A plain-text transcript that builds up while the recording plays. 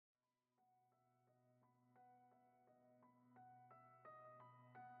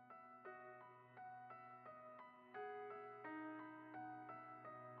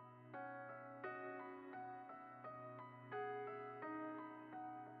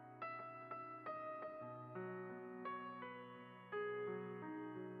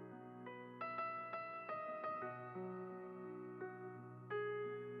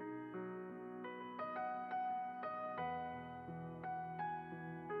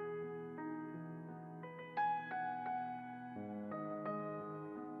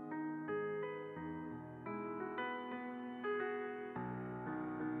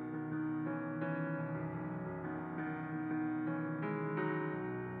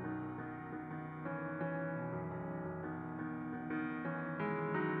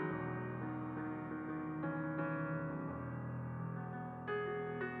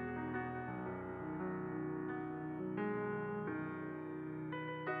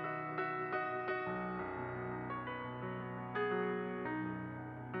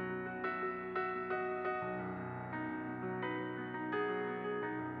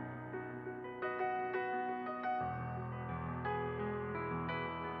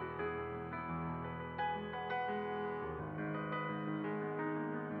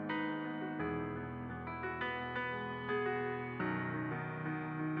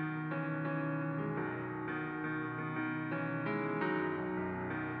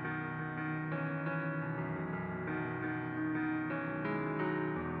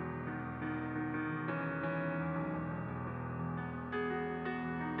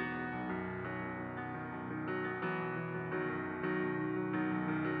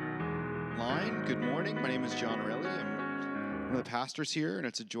online, good morning. My name is John Orelli. I'm one of the pastors here, and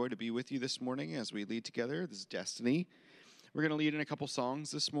it's a joy to be with you this morning as we lead together. This is Destiny. We're going to lead in a couple songs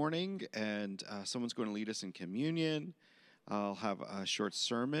this morning, and someone's going to lead us in communion. I'll have a short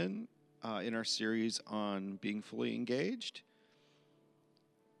sermon in our series on being fully engaged,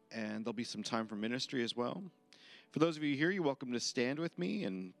 and there'll be some time for ministry as well. For those of you here, you're welcome to stand with me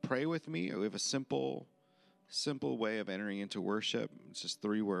and pray with me. We have a simple way of entering into worship. It's just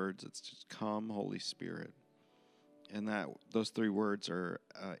 3 words. It's just come, Holy Spirit. And those 3 words are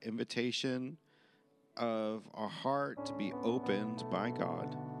invitation of our heart to be opened by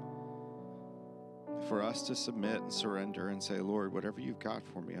God, for us to submit and surrender and say, Lord, whatever you've got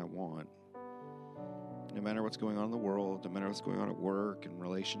for me, I want. No matter what's going on in the world, no matter what's going on at work and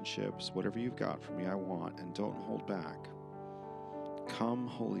relationships, whatever you've got for me, I want, and don't hold back. Come,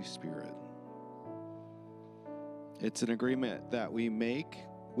 Holy Spirit. It's an agreement that we make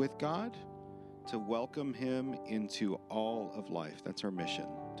with God to welcome him into all of life. That's our mission,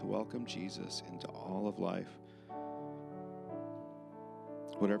 to welcome Jesus into all of life.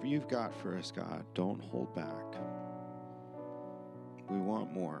 Whatever you've got for us, God, don't hold back. We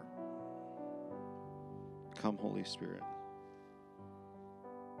want more. Come, Holy Spirit.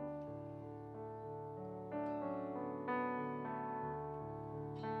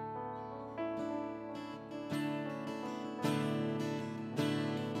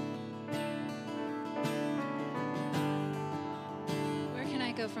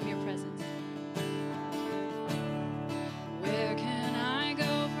 From your presence. Where can I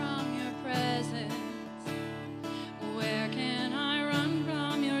go from your presence? Where can I run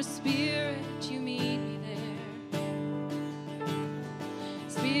from your spirit? You meet me there.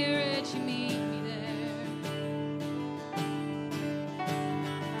 Spirit, you meet me there.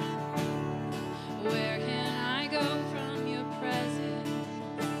 Where can I go from your presence?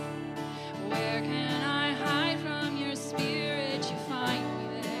 Where can I hide from your spirit? You find me.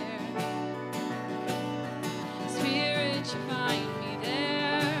 You find me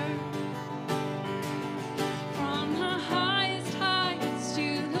there. From the highest heights to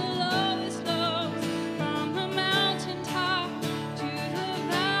the lowest lows, from the mountain top to the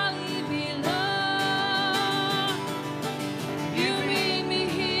valley below, you meet me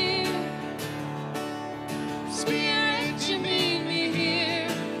here. Spirit, you meet me here.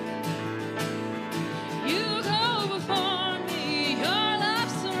 You go before me, your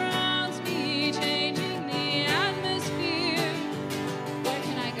love surrounds me, changing the atmosphere.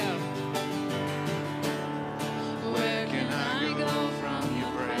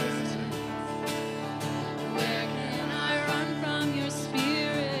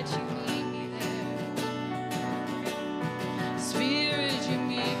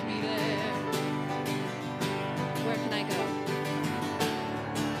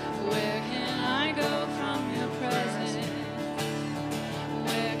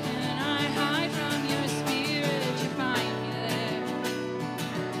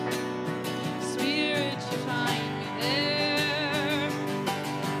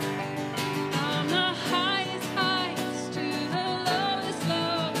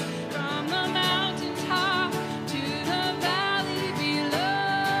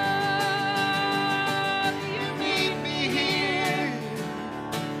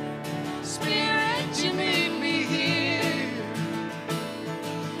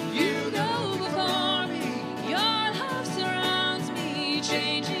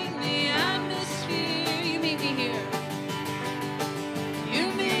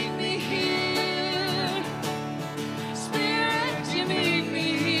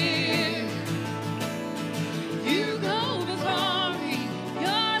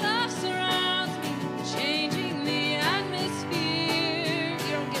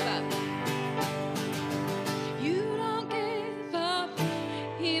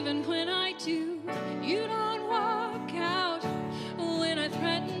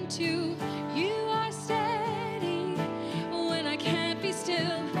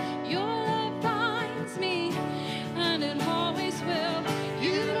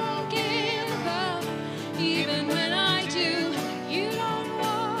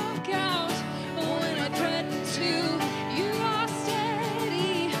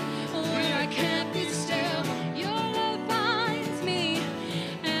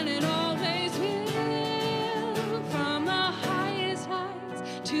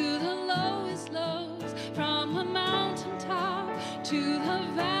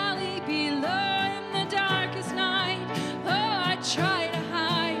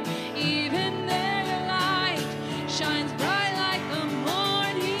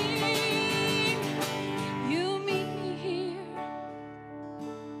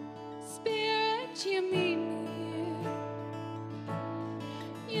 Spirit. Spirit, you meet me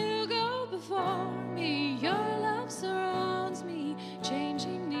here. You go before me. Your love surrounds me,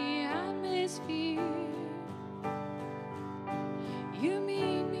 changing the atmosphere. You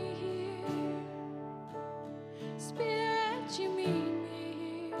meet me here. Spirit, you meet me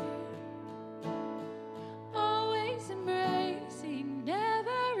here. Always embracing,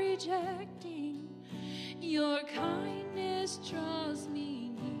 never rejecting. Your kindness draws me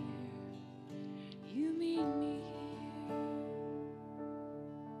near. You meet me here.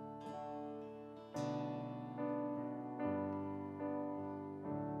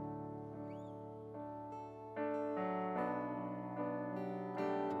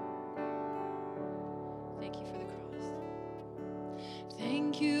 Thank you for the cross.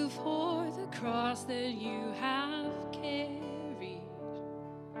 Thank you for the cross that you have carried.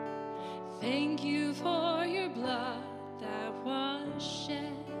 Thank you for your blood that was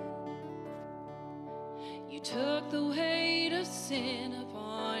shed. You took the weight of sin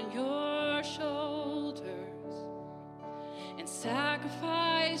upon your shoulders and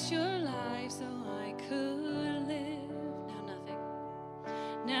sacrificed your life so I could live.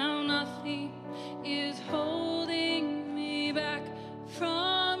 Now nothing is holding me back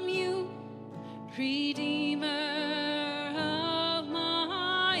from you, Redeemer of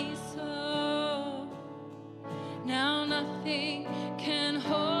my soul. Now nothing can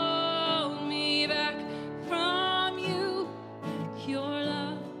hold me back from you. Your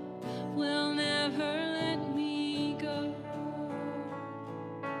love will never let me go.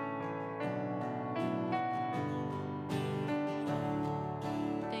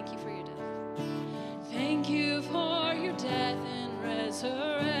 Thank you for your death. Thank you for your death and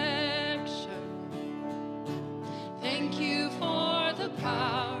resurrection. Thank you for the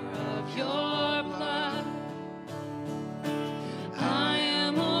power of your blood. I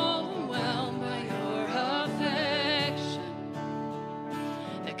am overwhelmed by your affection,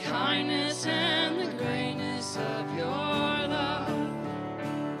 the kindness and the greatness of your love,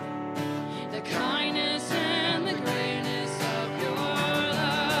 the kindness and the greatness of your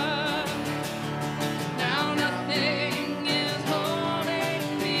love. Now nothing is holding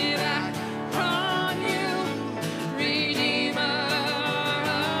me back from you, Redeemer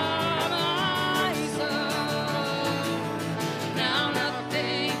of my soul. Now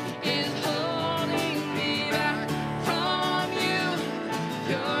nothing is holding me back from you.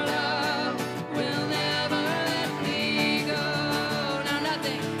 Your love will never let me go.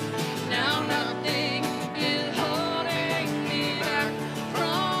 Now nothing is holding me back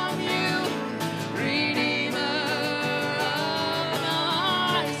from you, Redeemer of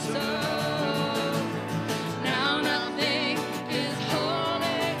my soul. Now nothing is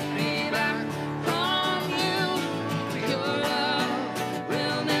holding me back from you. Your love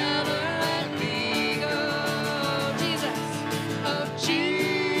will never let me go. Jesus, oh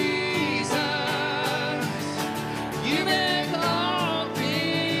Jesus, you make all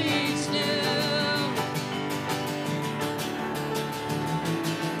things new.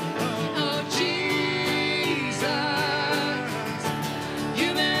 Oh Jesus, you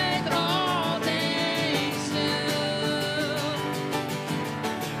make all things new.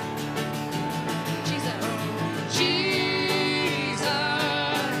 Jesus,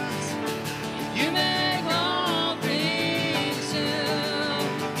 you make all things new.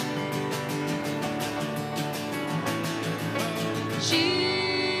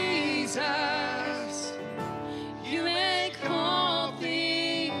 Jesus, you make all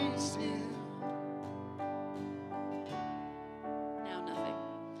things new.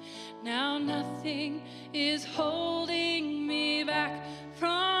 Now nothing is holding me back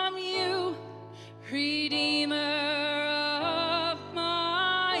from you, Redeemer of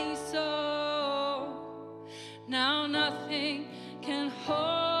my soul. Now nothing can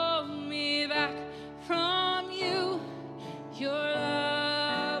hold me back from you. Your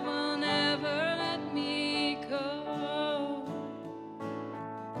love will never let me go.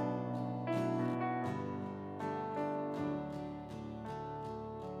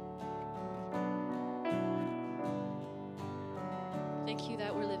 Thank you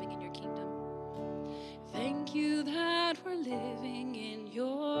that we're living in your kingdom. Thank you that we're living in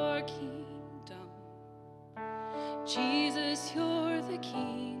your kingdom. Jesus, you're the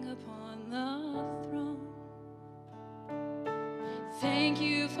King upon the throne. Thank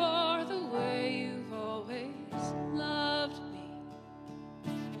you for the way you've always loved me.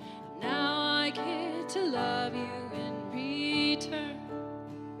 Now I get to love you in return.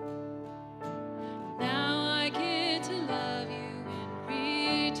 Now I get to love you in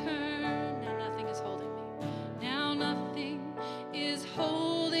return. Now nothing is holding me. Now nothing is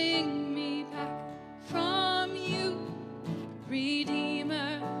holding me back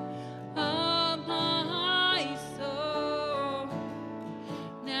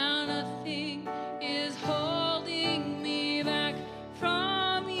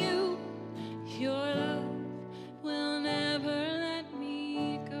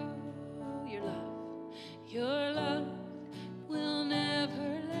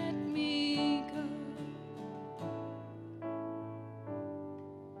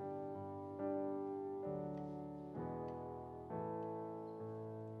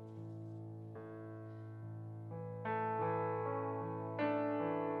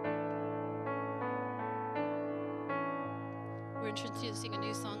introducing a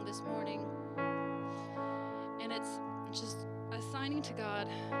new song this morning. And it's just assigning to God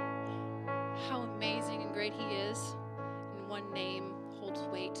how amazing and great He is. And one name holds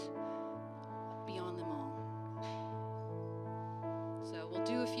weight beyond them all. So we'll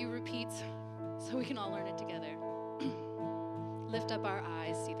do a few repeats so we can all learn it together. Lift up our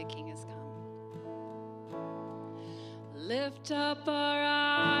eyes, see the King has come. Lift up our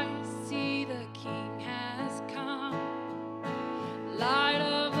eyes, see the King has come. Light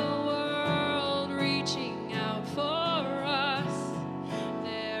of the world, reaching out for us.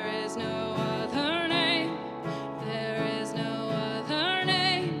 There is no other name. There is no other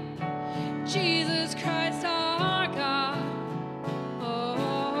name. Jesus Christ our God.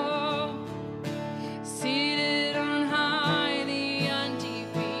 Oh, seated on high, the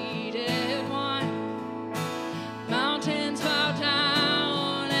undefeated one. Mountains bow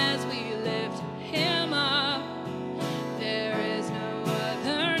down as we lift Him up. There is no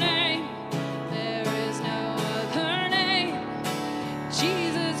other name. There is no other name.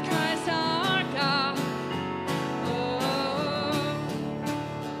 Jesus Christ our God. Oh,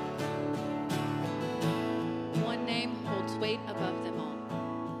 one name holds weight above them all.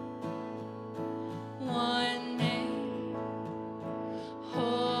 One name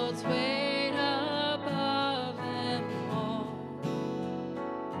holds weight above them all.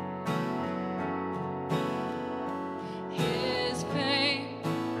 His fame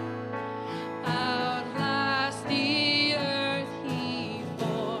outlasts the earth He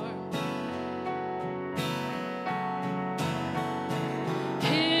formed.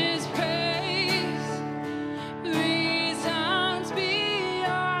 His praise resounds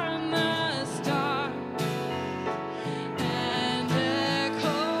beyond the stars and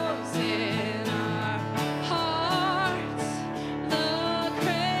echoes in our hearts. The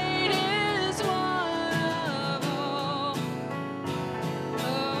greatest one of all.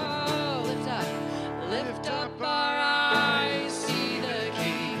 Oh, lift up our eyes, see the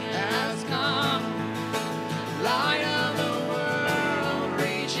King has come. Light of the world,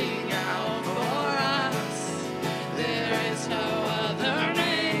 reaching out for us. There is no other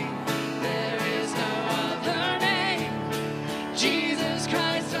name. There is no other name. Jesus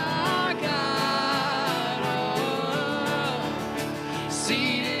Christ our God. Oh,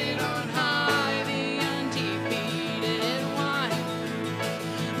 seated on high, the undefeated one.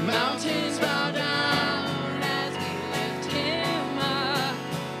 Mountains bow down as we lift Him up.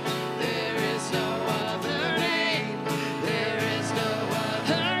 There is no other name. There is no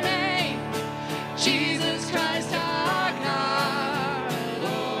other name. Jesus Christ our God. Oh,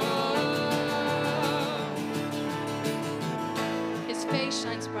 His face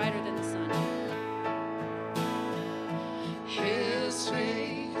shines brighter than the sun. His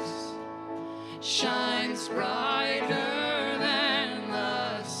face shines brighter than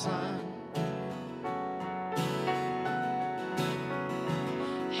the sun.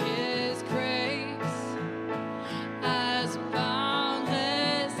 His grace as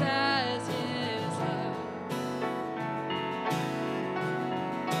boundless as His love.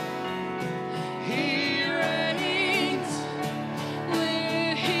 He reigns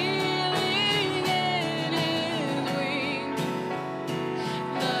with healing in His wings.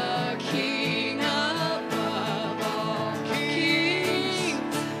 The King above all kings,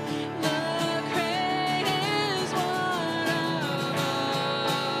 the greatest one of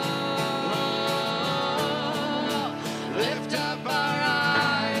all. Lift up our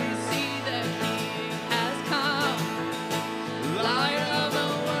eyes, see the King has come. Light of the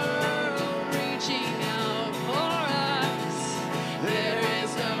world, reaching out for us. There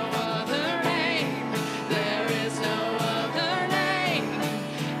is no other name. There is no other name.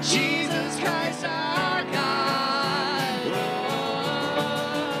 Jesus Christ our God.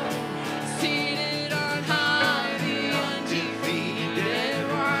 Oh, seated on high, the undefeated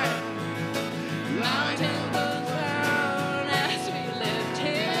one. Mountains bow down as we lift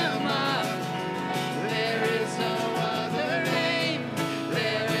Him up. There is no other name.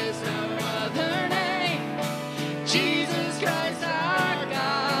 There is no other name. Jesus Christ our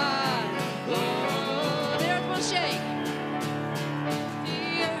God. Oh, the earth will shake.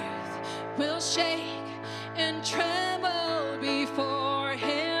 The earth will shake and tremble before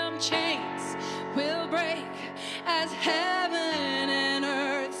Him. Chains will break as heaven and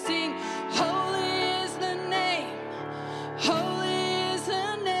earth sing. Holy is the name. Holy is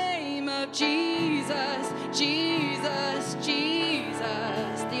the name of Jesus. Jesus,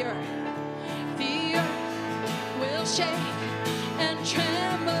 Jesus. The earth will shake and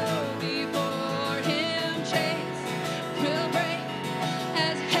tremble before Him. Chains will break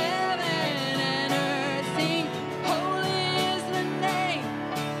as heaven and earth sing. Holy is the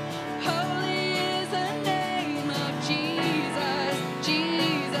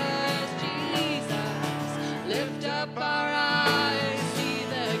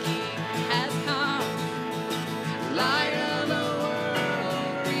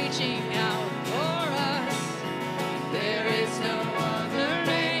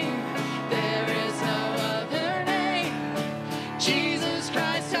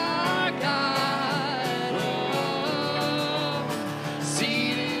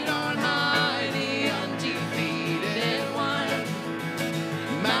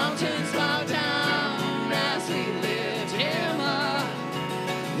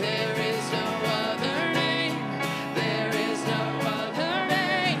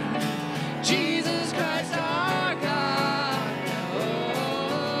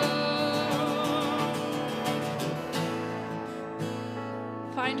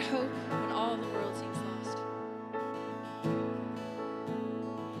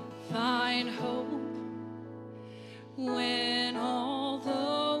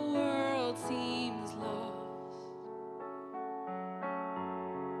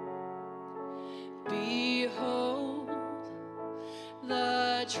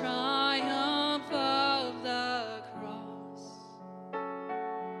the triumph of the cross.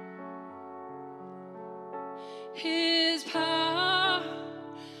 His power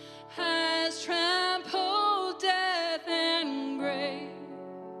has trampled death and grave.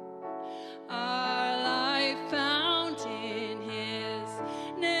 Our life found in His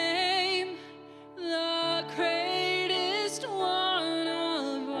name, the greatest one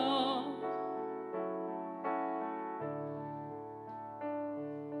of all.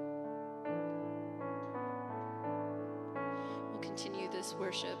 We'll continue this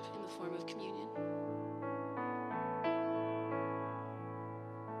worship in the form of communion.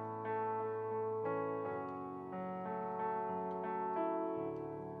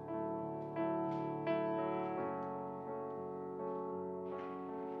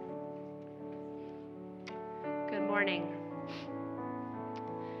 Good morning.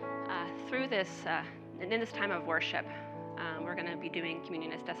 Through this, and in this time of worship, we're going to be doing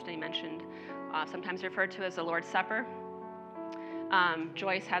communion, as Destiny mentioned, sometimes referred to as the Lord's Supper.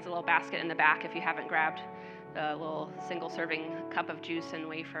 Joyce has a little basket in the back if you haven't grabbed the little single-serving cup of juice and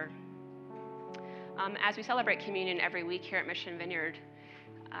wafer. As we celebrate communion every week here at Mission Vineyard,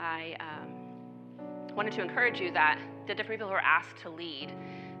 I wanted to encourage you that the different people who are asked to lead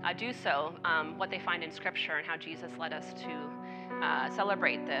do so, what they find in Scripture and how Jesus led us to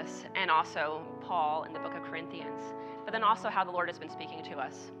celebrate this, and also Paul in the book of Corinthians, but then also how the Lord has been speaking to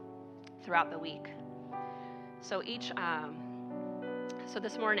us throughout the week. So so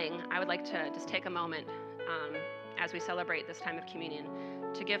this morning, I would like to just take a moment as we celebrate this time of communion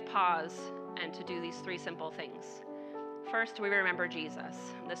to give pause and to do these three simple things. First, we remember Jesus.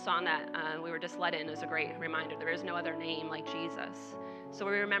 The song that we were just led in is a great reminder. There is no other name like Jesus. So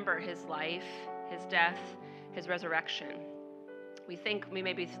we remember His life, His death, His resurrection. We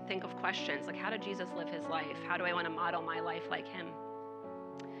maybe think of questions like, how did Jesus live His life? How do I want to model my life like Him?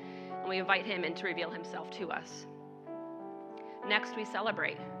 And we invite Him in to reveal Himself to us. Next, we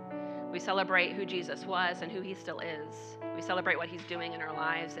celebrate. We celebrate who Jesus was and who He still is. We celebrate what He's doing in our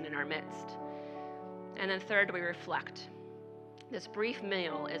lives and in our midst. And then third, we reflect. This brief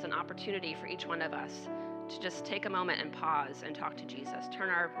meal is an opportunity for each one of us to just take a moment and pause and talk to Jesus. Turn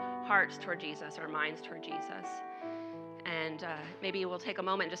our hearts toward Jesus, our minds toward Jesus. And maybe we'll take a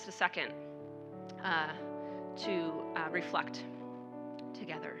moment, just a second, to reflect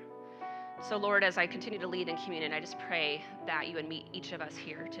together. So Lord, as I continue to lead in communion, I just pray that you would meet each of us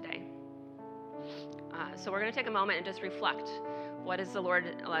here today. So we're going to take a moment and just reflect. What is the Lord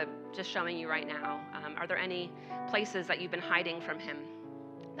just showing you right now? Are there any places that you've been hiding from Him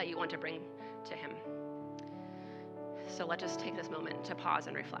that you want to bring to Him? So let's just take this moment to pause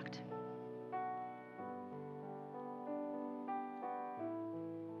and reflect.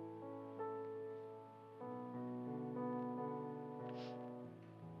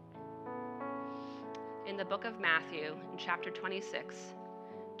 In the book of Matthew, in chapter 26,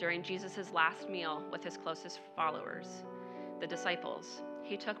 during Jesus' last meal with His closest followers, the disciples,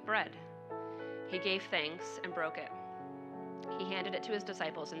 He took bread. He gave thanks and broke it. He handed it to His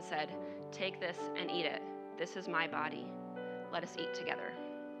disciples and said, "Take this and eat it. This is my body. Let us eat together."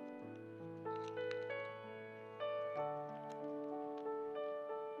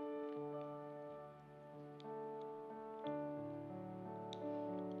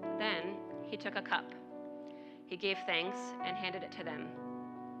 Then He took a cup. He gave thanks and handed it to them.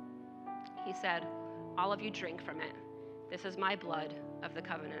 He said, "All of you drink from it. This is my blood of the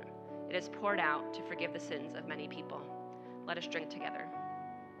covenant. It is poured out to forgive the sins of many people. Let us drink together."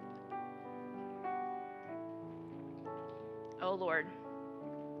 Oh Lord,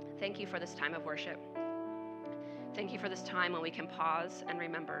 thank you for this time of worship. Thank you for this time when we can pause and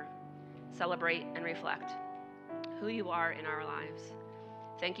remember, celebrate and reflect who you are in our lives.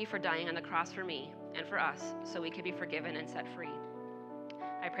 Thank you for dying on the cross for me and for us so we could be forgiven and set free.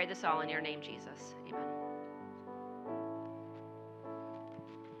 I pray this all in your name, Jesus. Amen.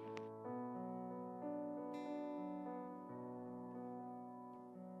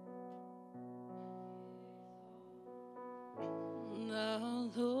 The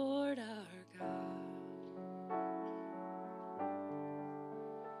Lord our God,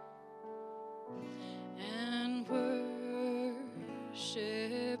 and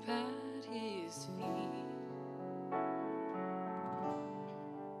worship at His feet.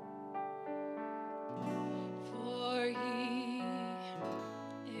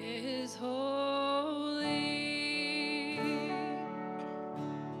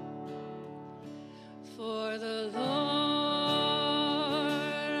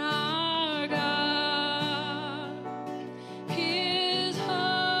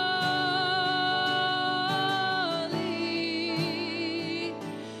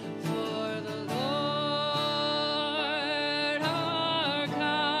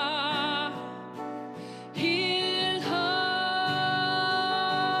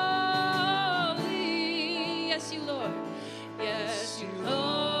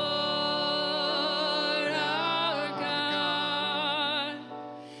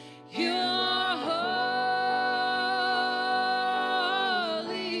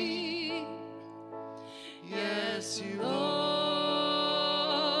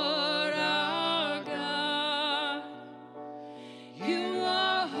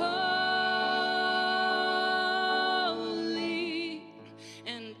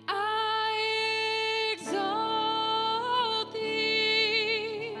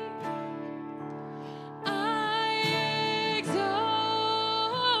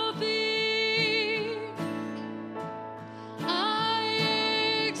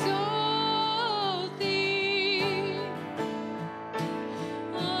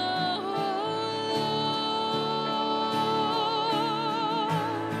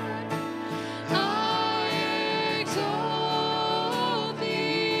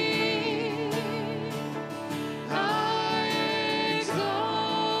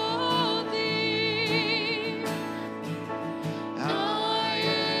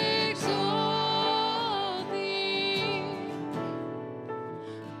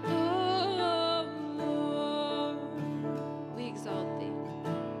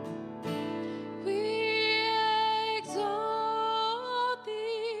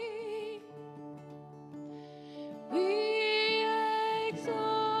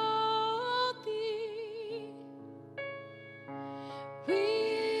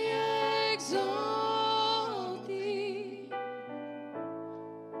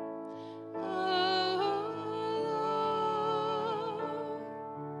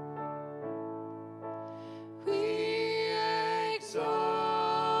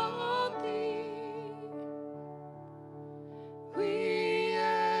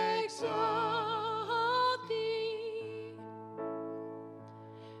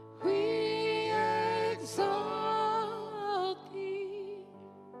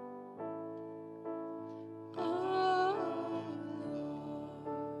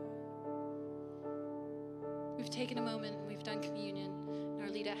 taken a moment and we've done communion. And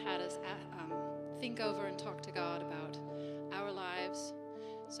Arlita had us think over and talk to God about our lives.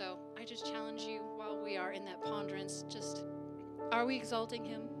 So I just challenge you while we are in that ponderance, just, are we exalting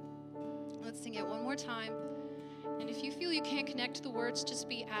him? Let's sing it one more time. And if you feel you can't connect to the words, just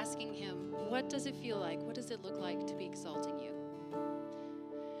be asking him, what does it feel like? What does it look like to be exalting you?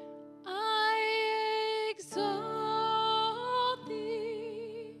 I exalt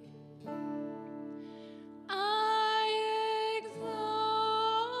thee.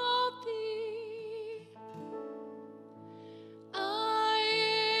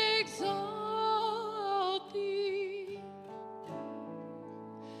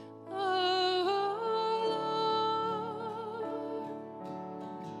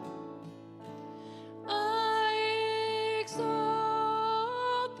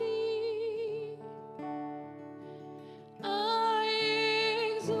 I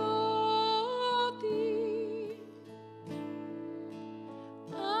exalt thee.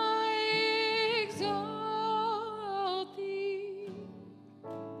 I exalt thee.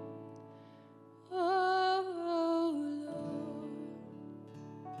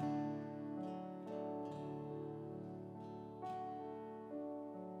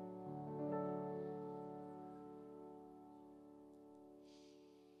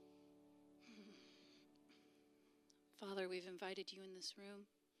 Father, we've invited you in this room,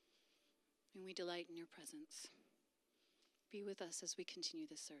 and we delight in your presence. Be with us as we continue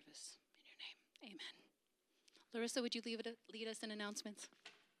this service. In your name, amen. Larissa, would you lead us in announcements?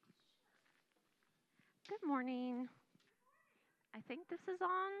 Good morning. I think this is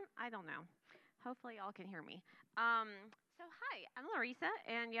on. I don't know. Hopefully y'all can hear me. So hi, I'm Larissa,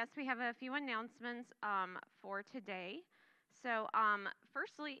 and yes, we have a few announcements for today. So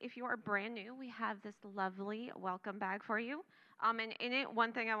firstly, if you are brand new, we have this lovely welcome bag for you. And in it,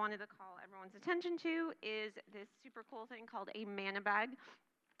 one thing I wanted to call everyone's attention to is this super cool thing called a manna bag.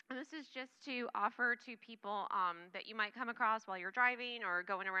 And this is just to offer to people that you might come across while you're driving or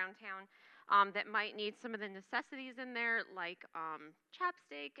going around town that might need some of the necessities in there, like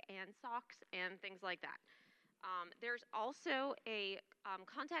chapstick and socks and things like that. There's also a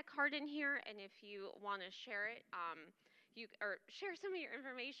contact card in here, and if you want to share it, or share some of your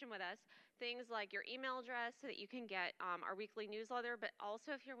information with us, things like your email address so that you can get our weekly newsletter, but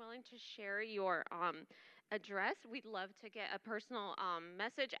also if you're willing to share your address, we'd love to get a personal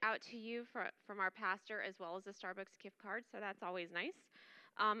message out to you from our pastor, as well as a Starbucks gift card, so that's always nice.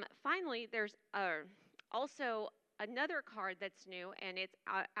 Finally, there's also another card that's new, and it's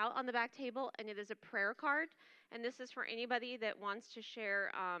out on the back table, and it is a prayer card, and this is for anybody that wants to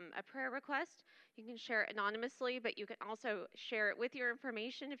share a prayer request. You can share it anonymously, but you can also share it with your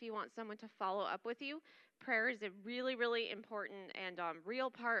information if you want someone to follow up with you. Prayer is a really, really important and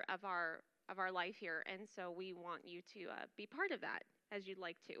real part of our life here, and so we want you to be part of that as you'd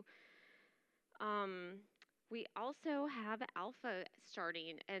like to. We also have Alpha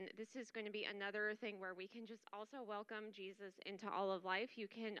starting, and this is going to be another thing where we can just also welcome Jesus into all of life. You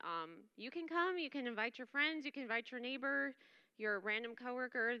can come, you can invite your friends, you can invite your neighbor, your random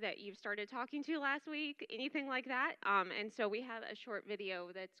coworker that you've started talking to last week, anything like that. And so we have a short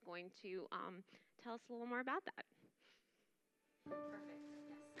video that's going to tell us a little more about that. Perfect.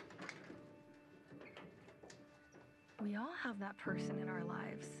 Yes. We all have that person in our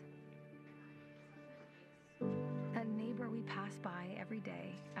lives. That neighbor we pass by every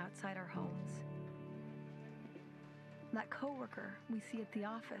day outside our homes. That coworker we see at the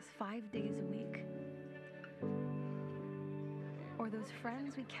office 5 days a week. Or those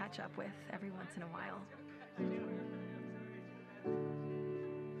friends we catch up with every once in a while.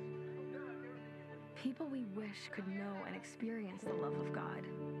 People we wish could know and experience the love of God.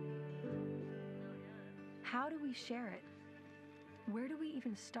 How do we share it? Where do we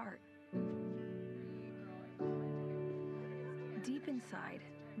even start? Deep inside,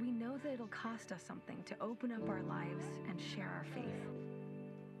 we know that it'll cost us something to open up our lives and share our faith.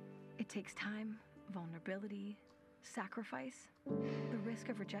 It takes time, vulnerability, sacrifice, the risk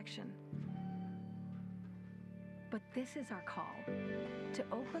of rejection. But this is our call, to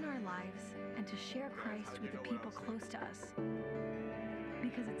open our lives and to share Christ with the people close to us.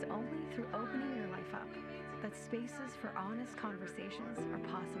 Because it's only through opening your life up that spaces for honest conversations are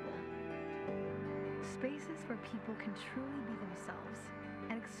possible. Spaces where people can truly be themselves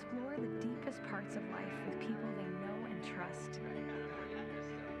and explore the deepest parts of life with people they know and trust.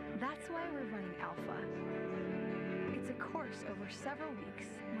 That's why we're running Alpha. It's a course over several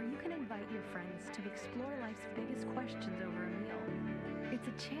weeks where you can invite your friends to explore life's biggest questions over a meal. It's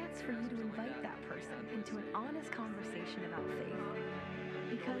a chance for you to invite that person into an honest conversation about faith.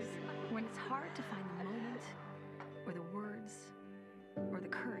 Because when it's hard to find the moment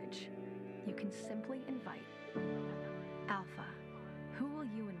simply invite. Alpha, who will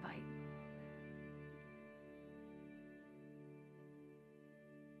you invite?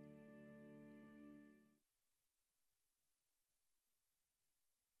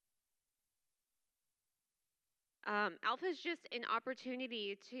 Alpha is just an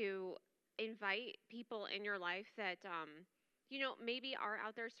opportunity to invite people in your life that, maybe are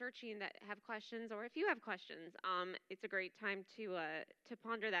out there searching, that have questions, or if you have questions, it's a great time to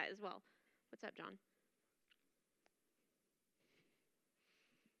ponder that as well. What's up, John?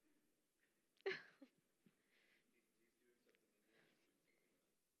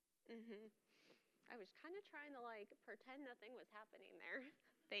 I was kind of trying to pretend nothing was happening there.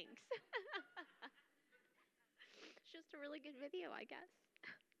 Thanks. It's just a really good video, I guess.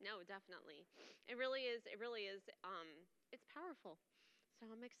 No, definitely. It really is. It really is. It's powerful. So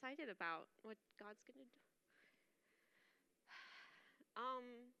I'm excited about what God's going to do.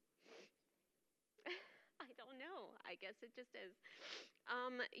 I don't know. I guess it just is.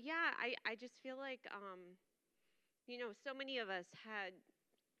 Yeah, I just feel like, so many of us have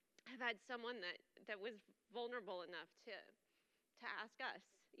had someone that was vulnerable enough to ask us,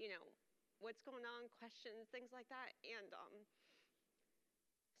 what's going on, questions, things like that. And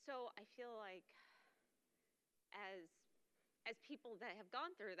so I feel like as people that have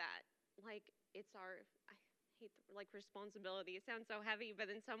gone through that, it's our, I hate responsibility. It sounds so heavy,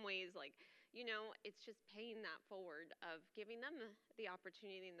 but in some ways, it's just paying that forward of giving them the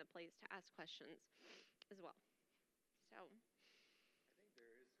opportunity and the place to ask questions as well. So I think there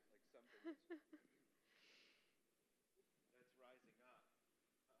is something that's rising up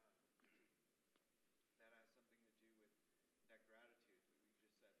that has something to do with that gratitude.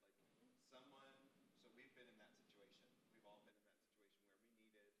 We just said someone. So we've been in that situation. We've all been in that situation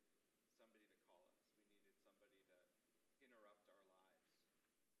where we needed somebody to call us. We needed somebody to interrupt our lives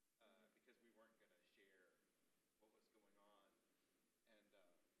because we weren't going to share what was going on,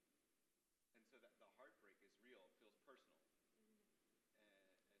 and so that the heartbreak is real. It feels personal.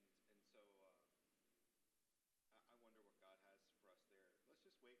 And so I wonder what God has for us there. Let's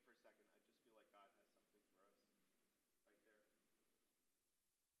just wait for a second. I just feel like God has something for us right there. I think your mic need to be on.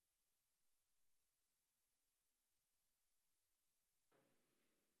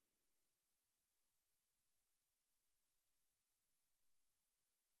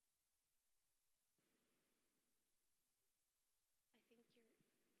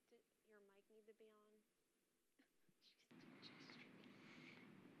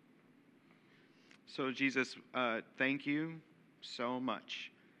 So Jesus, thank you so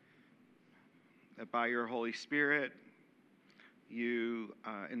much that by your Holy Spirit, you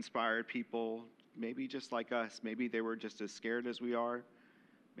inspired people, maybe just like us. Maybe they were just as scared as we are.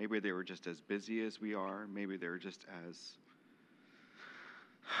 Maybe they were just as busy as we are. Maybe they were just as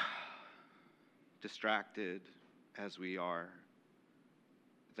distracted as we are.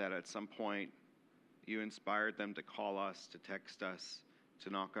 That at some point, you inspired them to call us, to text us, to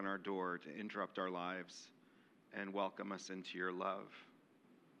knock on our door, to interrupt our lives, and welcome us into your love.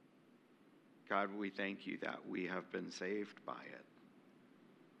 God, we thank you that we have been saved by it.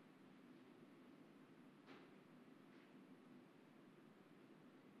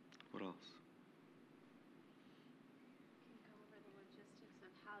 What else? Can go over the logistics of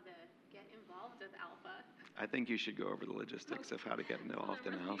how to get involved with Alpha. I think you should go over the logistics of how to get involved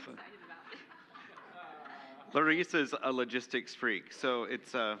in Alpha. Larissa's a logistics freak, so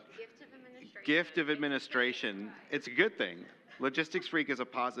it's a gift of administration. It's a good thing. Logistics freak is a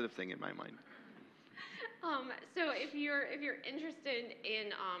positive thing in my mind. So if you're interested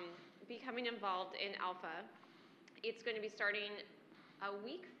in becoming involved in Alpha, it's going to be starting a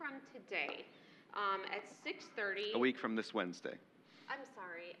week from today at 6:30. A week from this Wednesday. I'm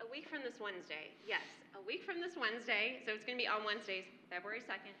sorry, a week from this Wednesday. Yes, a week from this Wednesday. So it's going to be on Wednesdays, February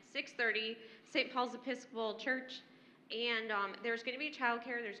 2nd, 6:30, St. Paul's Episcopal Church. And there's going to be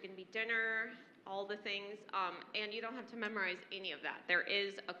childcare, there's going to be dinner, all the things, and you don't have to memorize any of that. There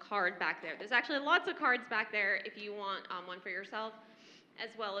is a card back there. There's actually lots of cards back there if you want one for yourself, as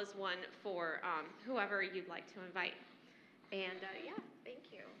well as one for whoever you'd like to invite. And yeah,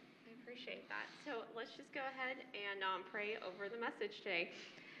 thank you. I appreciate that. So let's just go ahead and pray over the message today.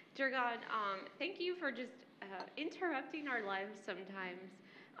 Dear God, thank you for just interrupting our lives sometimes.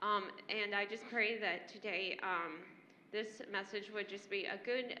 And I just pray that today this message would just be a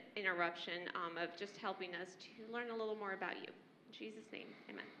good interruption of just helping us to learn a little more about you. In Jesus' name,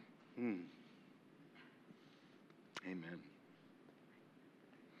 amen. Amen.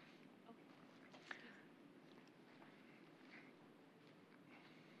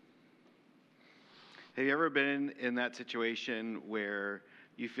 Have you ever been in that situation where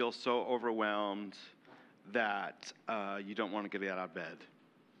you feel so overwhelmed that you don't want to get out of bed.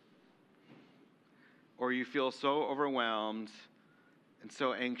 Or you feel so overwhelmed and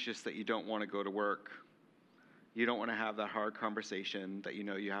so anxious that you don't want to go to work. You don't want to have that hard conversation that you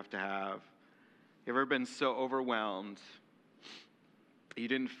know you have to have. You ever been so overwhelmed that you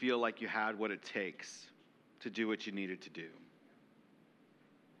didn't feel like you had what it takes to do what you needed to do?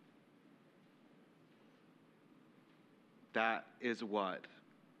 That is what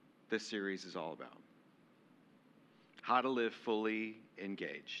this series is all about. How to live fully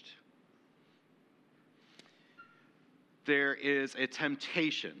engaged. There is a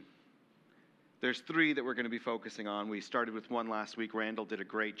temptation. There's 3 that we're going to be focusing on. We started with one last week. Randall did a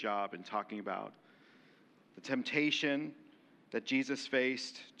great job in talking about the temptation that Jesus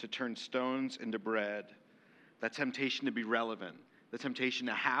faced to turn stones into bread, that temptation to be relevant, the temptation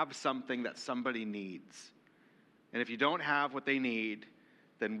to have something that somebody needs. And if you don't have what they need,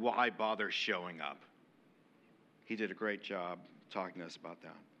 then why bother showing up? He did a great job talking to us about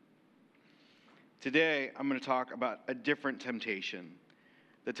that. Today, I'm going to talk about a different temptation,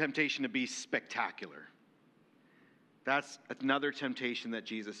 the temptation to be spectacular. That's another temptation that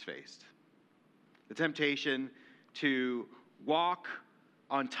Jesus faced. The temptation to walk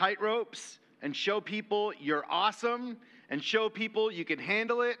on tightropes and show people you're awesome, and show people you can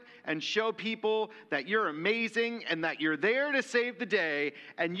handle it, and show people that you're amazing and that you're there to save the day,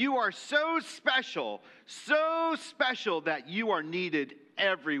 and you are so special that you are needed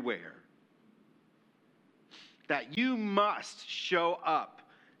everywhere. That you must show up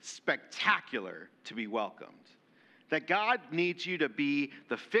spectacular to be welcomed. That God needs you to be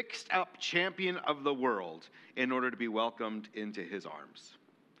the fixed up champion of the world in order to be welcomed into his arms.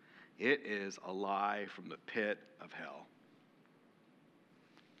 It is a lie from the pit of hell.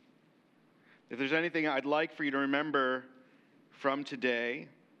 If there's anything I'd like for you to remember from today,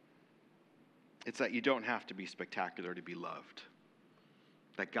 it's that you don't have to be spectacular to be loved.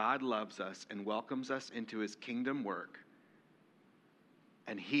 That God loves us and welcomes us into his kingdom work,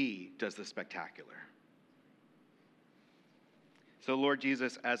 and he does the spectacular. So, Lord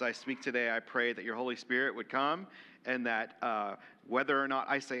Jesus, as I speak today, I pray that your Holy Spirit would come, and that whether or not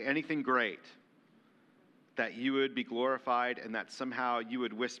I say anything great, that you would be glorified, and that somehow you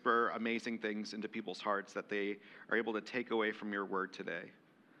would whisper amazing things into people's hearts that they are able to take away from your word today,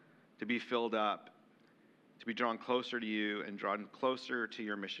 to be filled up, to be drawn closer to you and drawn closer to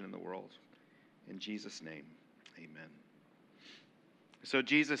your mission in the world. In Jesus' name, amen. So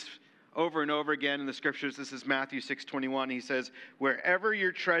Jesus, over and over again in the scriptures, this is Matthew 6:21, he says, wherever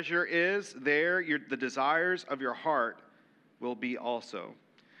your treasure is, there the desires of your heart will be also.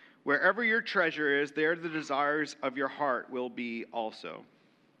 Wherever your treasure is, there the desires of your heart will be also.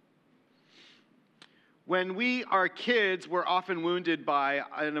 When we are kids, we're often wounded by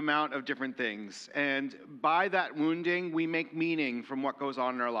an amount of different things. And by that wounding, we make meaning from what goes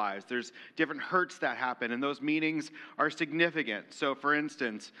on in our lives. There's different hurts that happen, and those meanings are significant. So, for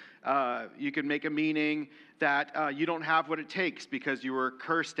instance, you can make a meaning that you don't have what it takes because you were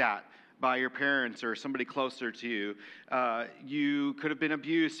cursed at by your parents or somebody closer to you. You could have been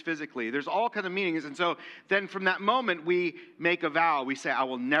abused physically. There's all kinds of meanings. And so then from that moment, we make a vow. We say, I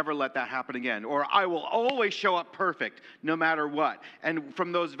will never let that happen again. Or I will always show up perfect no matter what. And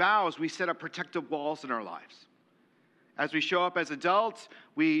from those vows, we set up protective walls in our lives. As we show up as adults,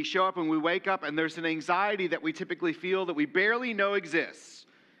 we show up and we wake up, and there's an anxiety that we typically feel that we barely know exists.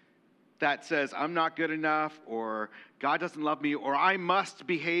 That says, I'm not good enough, or God doesn't love me, or I must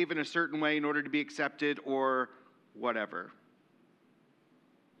behave in a certain way in order to be accepted, or whatever.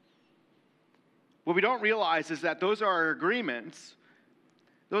 What we don't realize is that those are our agreements.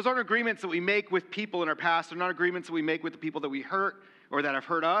 Those aren't agreements that we make with people in our past. They're not agreements that we make with the people that we hurt or that have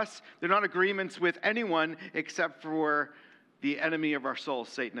hurt us. They're not agreements with anyone except for the enemy of our soul,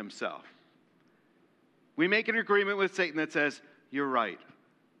 Satan himself. We make an agreement with Satan that says, you're right.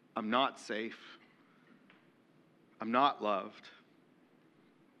 I'm not safe. I'm not loved.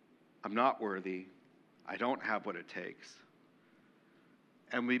 I'm not worthy. I don't have what it takes.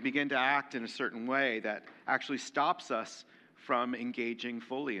 And we begin to act in a certain way that actually stops us from engaging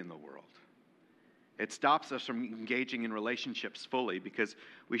fully in the world. It stops us from engaging in relationships fully because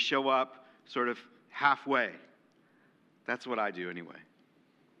we show up sort of halfway. That's what I do anyway.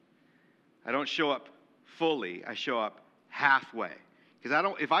 I don't show up fully. I show up halfway.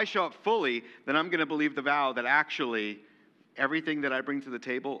 Because if I show up fully, then I'm going to believe the vow that actually everything that I bring to the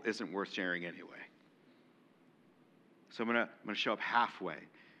table isn't worth sharing anyway. So I'm going to show up halfway.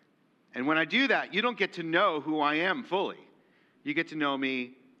 And when I do that, you don't get to know who I am fully. You get to know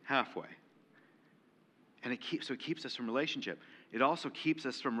me halfway. And it keeps us from relationship. it also keeps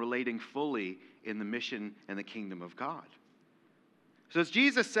us from relating fully in the mission and the kingdom of God. So as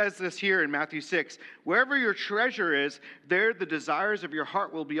Jesus says this here in Matthew 6, wherever your treasure is, there the desires of your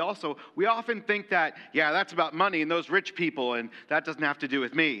heart will be also. We often think that, yeah, that's about money and those rich people, and that doesn't have to do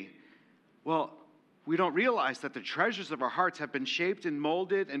with me. Well, we don't realize that the treasures of our hearts have been shaped and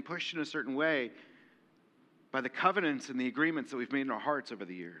molded and pushed in a certain way by the covenants and the agreements that we've made in our hearts over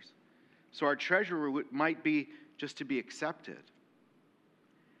the years. So our treasure might be just to be accepted.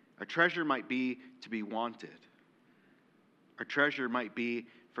 Our treasure might be to be wanted. Our treasure might be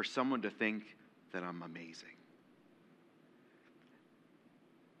for someone to think that I'm amazing.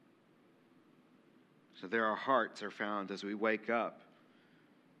 So there our hearts are found as we wake up.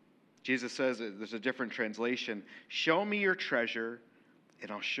 Jesus says, there's a different translation, show me your treasure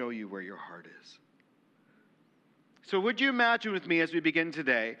and I'll show you where your heart is. So would you imagine with me as we begin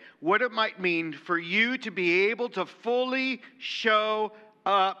today what it might mean for you to be able to fully show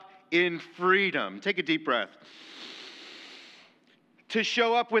up in freedom? Take a deep breath. To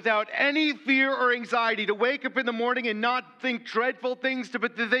show up without any fear or anxiety, to wake up in the morning and not think dreadful things,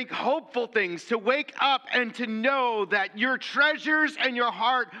 but to think hopeful things, to wake up and to know that your treasures and your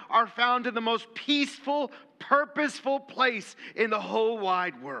heart are found in the most peaceful, purposeful place in the whole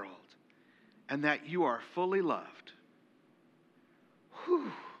wide world, and that you are fully loved.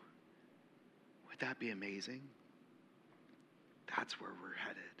 Whew. Would that be amazing? That's where we're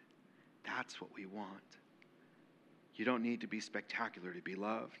headed. That's what we want. You don't need to be spectacular to be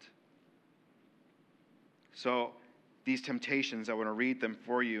loved. So these temptations, I want to read them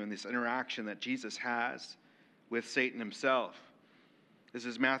for you in this interaction that Jesus has with Satan himself. This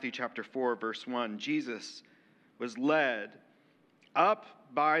is Matthew chapter 4, verse 1. Jesus was led up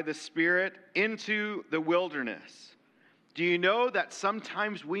by the Spirit into the wilderness. Do you know that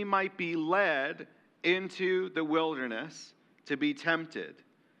sometimes we might be led into the wilderness to be tempted?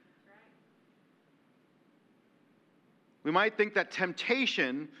 We might think that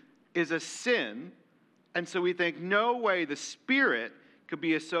temptation is a sin, and so we think, no way the Spirit could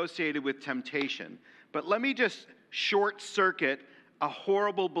be associated with temptation. But let me just short circuit a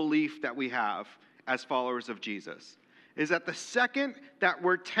horrible belief that we have as followers of Jesus, is that the second that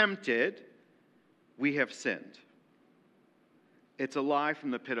we're tempted, we have sinned. It's a lie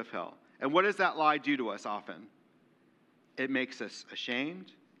from the pit of hell. And what does that lie do to us often? It makes us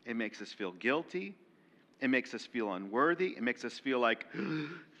ashamed. It makes us feel guilty. It makes us feel unworthy. It makes us feel like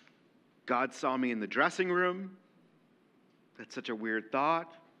God saw me in the dressing room. That's such a weird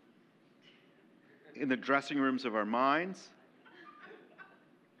thought. In the dressing rooms of our minds.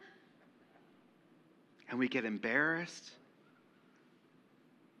 And we get embarrassed.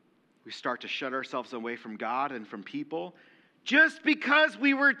 We start to shut ourselves away from God and from people just because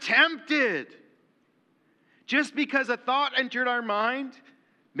we were tempted. Just because a thought entered our mind,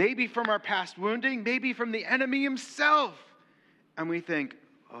 maybe from our past wounding, maybe from the enemy himself. And we think,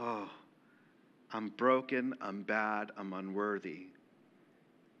 oh, I'm broken, I'm bad, I'm unworthy.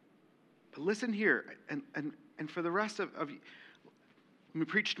 But listen here, and for the rest of you, let me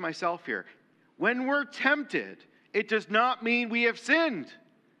preach to myself here. When we're tempted, it does not mean we have sinned.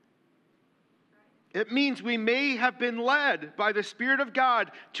 It means we may have been led by the Spirit of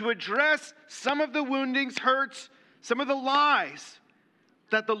God to address some of the woundings, hurts, some of the lies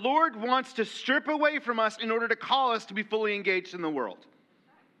that the Lord wants to strip away from us in order to call us to be fully engaged in the world.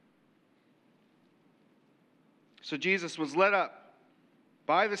 So Jesus was led up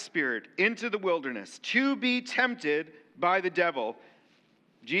by the Spirit into the wilderness to be tempted by the devil.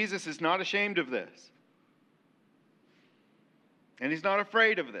 Jesus is not ashamed of this. And he's not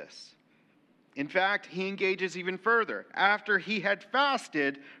afraid of this. In fact, he engages even further. After he had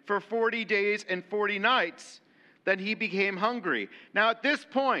fasted for 40 days and 40 nights, then he became hungry. Now at this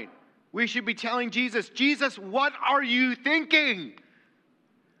point, we should be telling Jesus, Jesus, what are you thinking?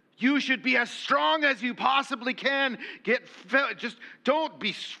 You should be as strong as you possibly can. Just don't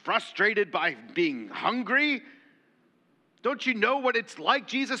be frustrated by being hungry. Don't you know what it's like,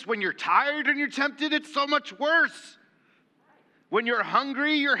 Jesus, when you're tired and you're tempted? It's so much worse. When you're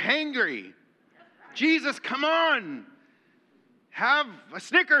hungry, you're hangry. Jesus, come on. Have a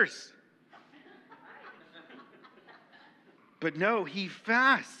Snickers. But no, he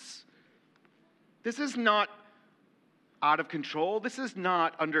fasts. This is not out of control. This is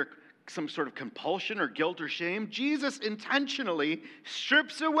not under some sort of compulsion or guilt or shame. Jesus intentionally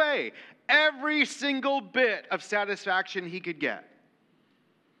strips away every single bit of satisfaction he could get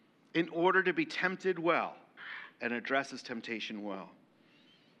in order to be tempted well and addresses temptation well.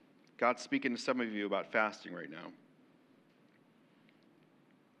 God's speaking to some of you about fasting right now.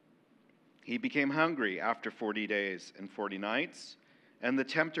 He became hungry after 40 days and 40 nights. And the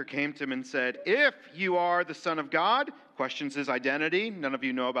tempter came to him and said, if you are the Son of God, questions his identity. None of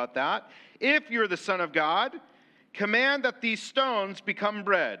you know about that. If you're the Son of God, command that these stones become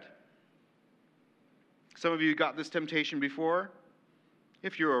bread. Some of you got this temptation before.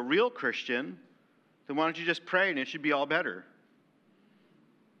 If you're a real Christian, then why don't you just pray and it should be all better?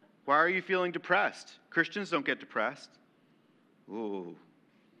 Why are you feeling depressed? Christians don't get depressed. Ooh.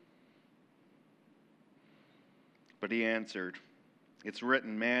 But he answered, it's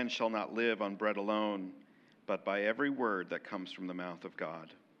written, man shall not live on bread alone, but by every word that comes from the mouth of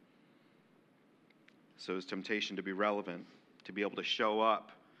God. So it's temptation to be relevant, to be able to show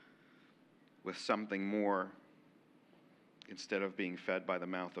up with something more instead of being fed by the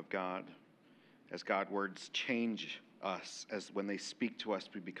mouth of God. As God's words change us, as when they speak to us,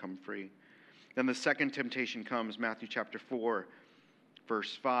 we become free. Then the second temptation comes, Matthew chapter 4,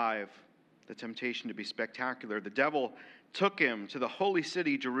 verse 5, the temptation to be spectacular. The devil took him to the holy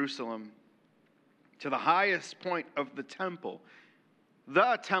city, Jerusalem, to the highest point of the temple.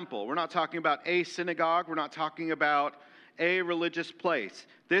 The temple. We're not talking about a synagogue. We're not talking about a religious place.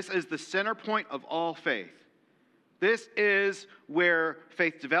 This is the center point of all faith. This is where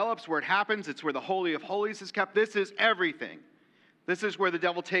faith develops, where it happens. It's where the Holy of Holies is kept. This is everything. This is where the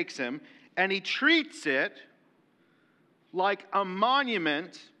devil takes him, and he treats it like a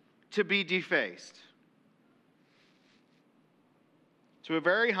monument to be defaced. To a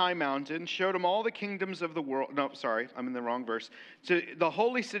very high mountain, showed him all the kingdoms of the world. No, sorry, I'm in the wrong verse. To the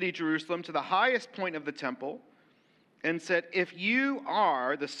holy city, Jerusalem, to the highest point of the temple, and said, if you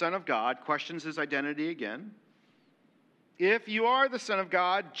are the Son of God, questions his identity again. If you are the Son of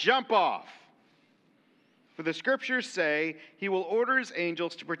God, jump off. For the scriptures say, he will order his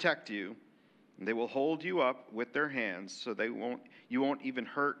angels to protect you, and they will hold you up with their hands, so you won't even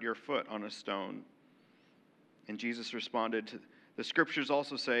hurt your foot on a stone. And Jesus responded, the scriptures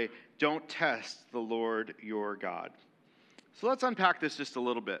also say, don't test the Lord your God. So let's unpack this just a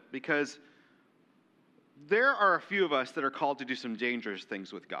little bit, because there are a few of us that are called to do some dangerous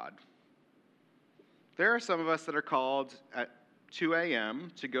things with God. There are some of us that are called at 2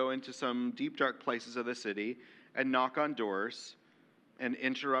 a.m. to go into some deep, dark places of the city and knock on doors and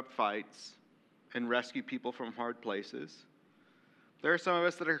interrupt fights and rescue people from hard places. There are some of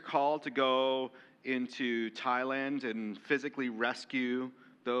us that are called to go into Thailand and physically rescue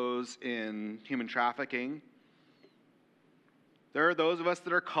those in human trafficking. There are those of us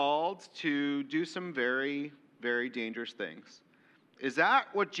that are called to do some very, very dangerous things. Is that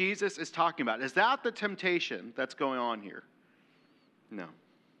what Jesus is talking about? Is that the temptation that's going on here? No.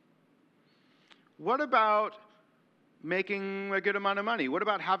 What about making a good amount of money? What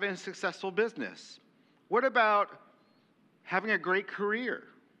about having a successful business? What about having a great career?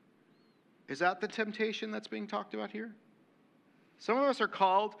 Is that the temptation that's being talked about here? Some of us are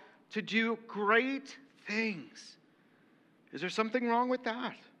called to do great things. Is there something wrong with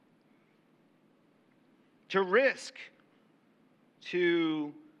that? To risk,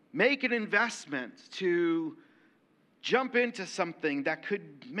 to make an investment, to jump into something that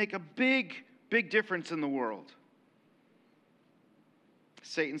could make a big, big difference in the world.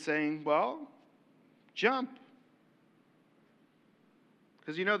 Satan saying, well, jump.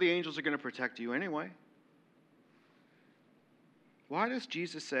 Because you know the angels are going to protect you anyway. Why does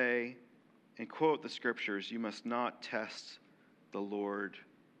Jesus say, and quote the scriptures, you must not test the Lord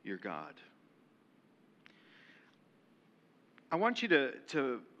your God? I want you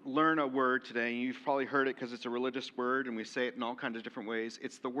to learn a word today. You've probably heard it because it's a religious word, and we say it in all kinds of different ways.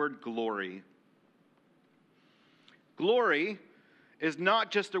 It's the word glory. Glory is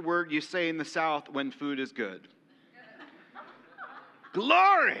not just a word you say in the South when food is good.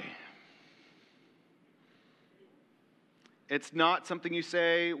 Glory! It's not something you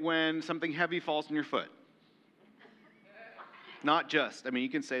say when something heavy falls on your foot. Not just. I mean, you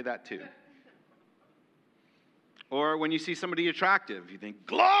can say that too. Or when you see somebody attractive, you think,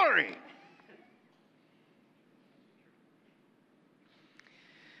 glory!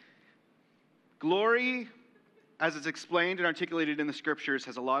 Glory, as it's explained and articulated in the scriptures,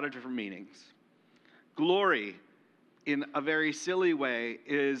 has a lot of different meanings. Glory, in a very silly way,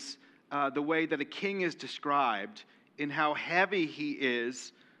 is the way that a king is described in how heavy he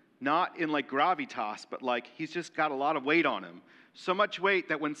is, not in like gravitas, but like he's just got a lot of weight on him. So much weight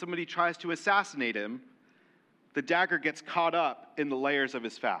that when somebody tries to assassinate him, the dagger gets caught up in the layers of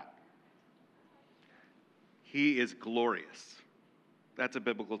his fat. He is glorious. That's a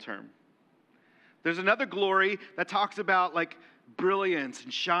biblical term. There's another glory that talks about like brilliance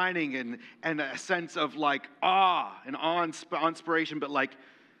and shining and a sense of like awe and awe-inspiration, but like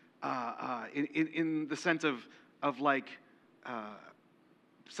in the sense of like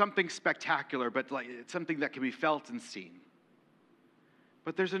something spectacular, but like it's something that can be felt and seen.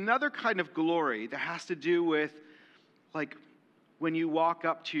 But there's another kind of glory that has to do with like when you walk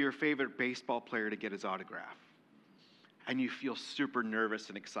up to your favorite baseball player to get his autograph and you feel super nervous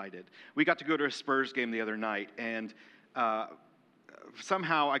and excited. We got to go to a Spurs game the other night, and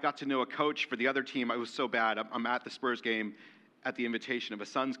somehow I got to know a coach for the other team. I was so bad. I'm at the Spurs game at the invitation of a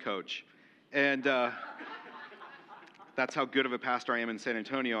Suns coach. And that's how good of a pastor I am in San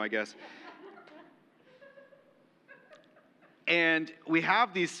Antonio, I guess. And we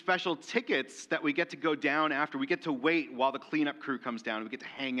have these special tickets that we get to go down after. We get to wait while the cleanup crew comes down. We get to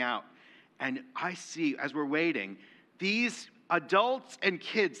hang out. And I see, as we're waiting, these adults and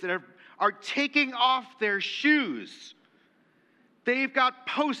kids that are taking off their shoes. They've got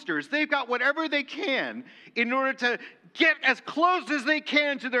posters. They've got whatever they can in order to get as close as they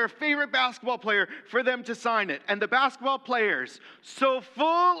can to their favorite basketball player for them to sign it. And the basketball players, so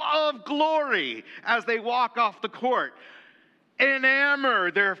full of glory as they walk off the court,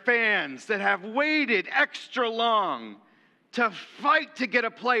 enamor their fans that have waited extra long to fight to get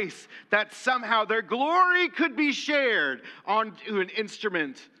a place that somehow their glory could be shared onto an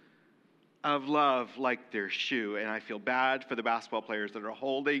instrument of love like their shoe. And I feel bad for the basketball players that are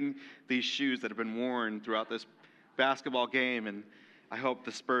holding these shoes that have been worn throughout this basketball game, and I hope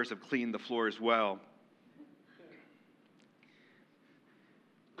the Spurs have cleaned the floor as well.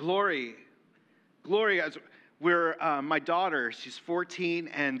 Glory, as my daughter, she's 14,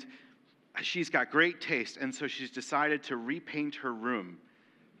 and she's got great taste, and so she's decided to repaint her room.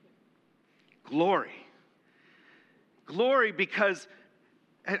 Glory because,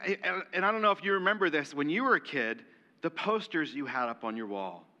 and I don't know if you remember this, when you were a kid, the posters you had up on your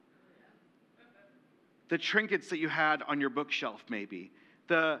wall, the trinkets that you had on your bookshelf maybe,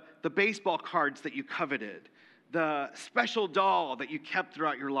 the baseball cards that you coveted, the special doll that you kept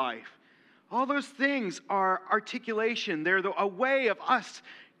throughout your life. All those things are articulation. They're a way of us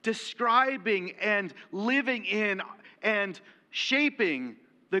describing and living in and shaping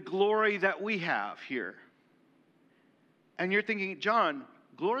the glory that we have here. And you're thinking, John,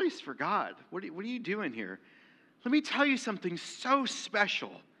 glory's for God. What are you doing here? Let me tell you something so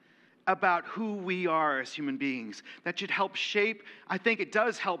special about who we are as human beings that should help shape, I think it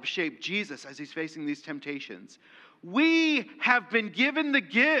does help shape Jesus as he's facing these temptations. We have been given the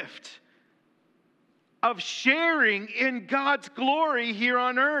gift of sharing in God's glory here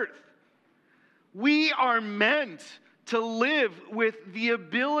on earth. We are meant to live with the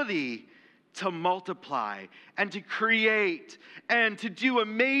ability to multiply and to create and to do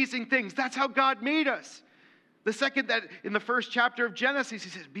amazing things. That's how God made us. The second that in the first chapter of Genesis, he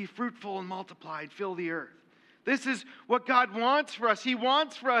says, be fruitful and multiply and fill the earth. This is what God wants for us. He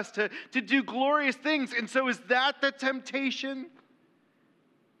wants for us to do glorious things. And so is that the temptation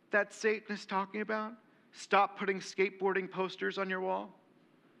that Satan is talking about? Stop putting skateboarding posters on your wall.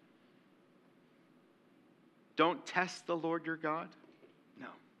 Don't test the Lord your God. No.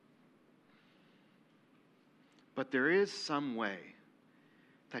 But there is some way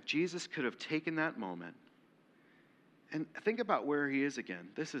that Jesus could have taken that moment. And think about where he is again.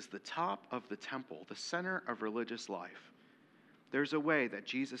 This is the top of the temple, the center of religious life. There's a way that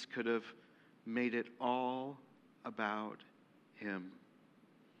Jesus could have made it all about him.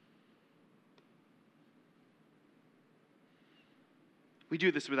 We do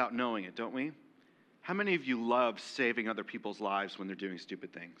this without knowing it, don't we? How many of you love saving other people's lives when they're doing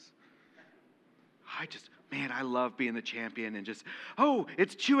stupid things? I love being the champion and just,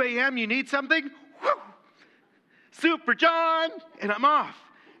 it's 2 a.m., you need something? Woo! Super John! And I'm off.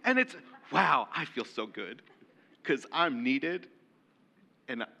 And it's, wow, I feel so good because I'm needed.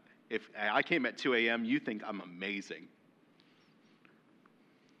 And if I came at 2 a.m., you think I'm amazing.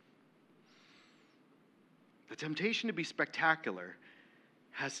 The temptation to be spectacular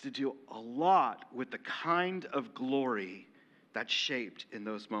has to do a lot with the kind of glory that's shaped in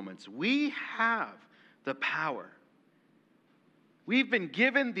those moments. We have the power. We've been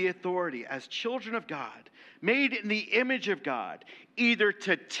given the authority as children of God, made in the image of God, either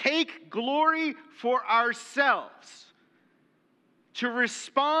to take glory for ourselves, to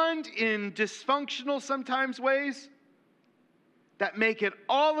respond in dysfunctional sometimes ways that make it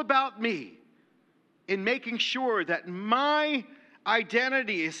all about me, in making sure that my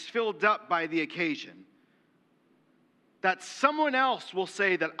identity is filled up by the occasion, that someone else will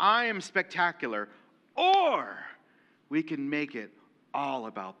say that I am spectacular, or we can make it all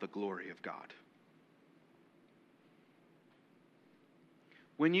about the glory of God.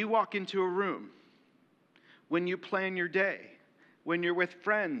 When you walk into a room, when you plan your day, when you're with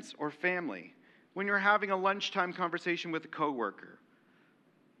friends or family, when you're having a lunchtime conversation with a coworker?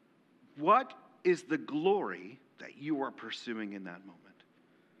 What is the glory that you are pursuing in that moment?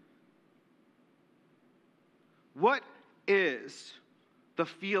 What is the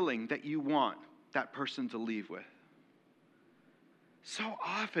feeling that you want that person to leave with? So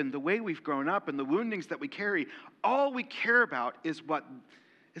often, the way we've grown up and the woundings that we carry, all we care about is what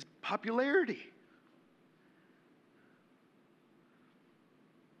is popularity.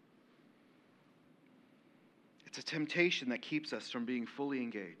 It's a temptation that keeps us from being fully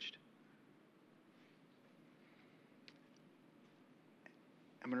engaged.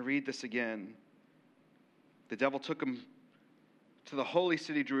 I'm going to read this again. The devil took him to the holy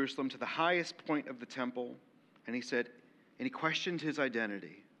city, Jerusalem, to the highest point of the temple, and he questioned his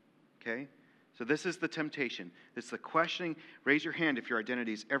identity. Okay? So this is the temptation. It's the questioning. Raise your hand if your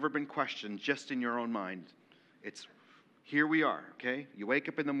identity has ever been questioned just in your own mind. It's, here we are, okay? You wake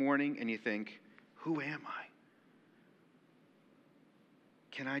up in the morning and you think, who am I?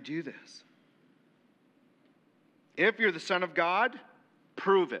 Can I do this? If you're the Son of God,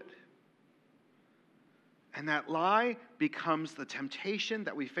 prove it. And that lie becomes the temptation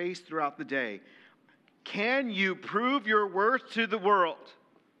that we face throughout the day. Can you prove your worth to the world?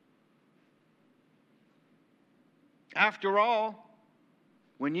 After all,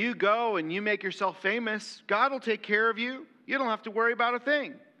 when you go and you make yourself famous, God will take care of you. You don't have to worry about a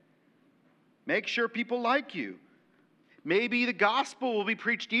thing. Make sure people like you. Maybe the gospel will be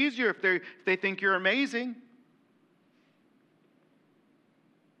preached easier if they think you're amazing.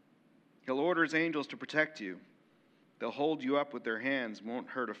 He'll order his angels to protect you. They'll hold you up with their hands, won't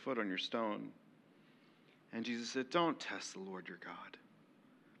hurt a foot on your stone. And Jesus said, don't test the Lord your God.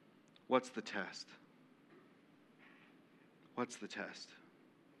 What's the test? What's the test?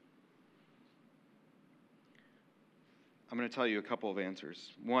 I'm going to tell you a couple of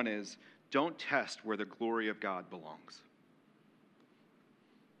answers. One is, don't test where the glory of God belongs.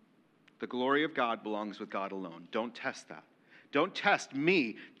 The glory of God belongs with God alone. Don't test that. Don't test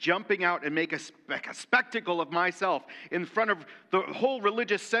me jumping out and make a spectacle of myself in front of the whole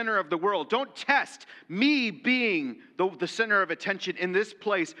religious center of the world. Don't test me being the center of attention in this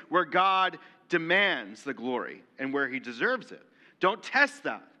place where God demands the glory and where he deserves it. Don't test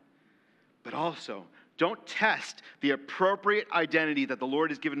that. But also, don't test the appropriate identity that the Lord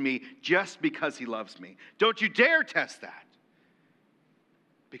has given me just because he loves me. Don't you dare test that.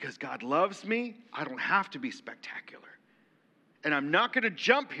 Because God loves me, I don't have to be spectacular. And I'm not going to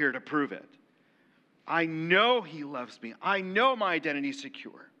jump here to prove it. I know he loves me. I know my identity is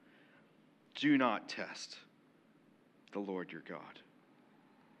secure. Do not test the Lord your God.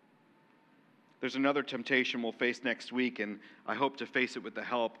 There's another temptation we'll face next week, and I hope to face it with the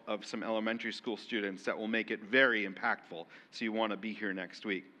help of some elementary school students that will make it very impactful, so you want to be here next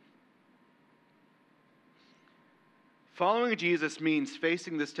week. Following Jesus means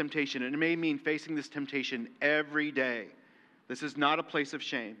facing this temptation, and it may mean facing this temptation every day. This is not a place of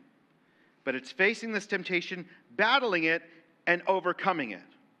shame, but it's facing this temptation, battling it, and overcoming it.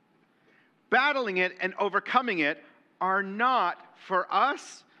 Battling it and overcoming it are not for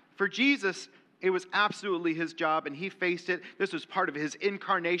us. For Jesus, it was absolutely his job, and he faced it. This was part of his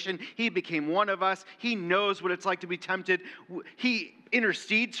incarnation. He became one of us. He knows what it's like to be tempted. He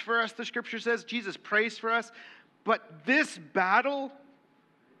intercedes for us, the scripture says. Jesus prays for us. But this battle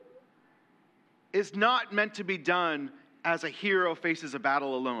is not meant to be done as a hero faces a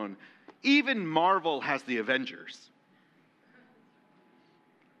battle alone. Even Marvel has the Avengers.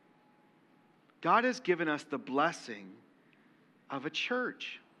 God has given us the blessing of a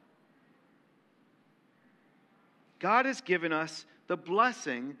church. God has given us the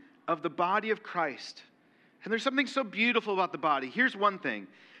blessing of the body of Christ. And there's something so beautiful about the body. Here's one thing.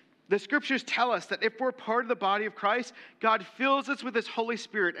 The scriptures tell us that if we're part of the body of Christ, God fills us with his Holy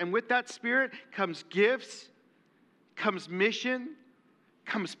Spirit. And with that Spirit comes gifts, comes mission,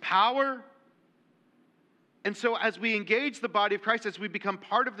 comes power. And so as we engage the body of Christ, as we become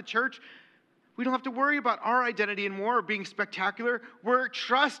part of the church, we don't have to worry about our identity anymore or being spectacular. We're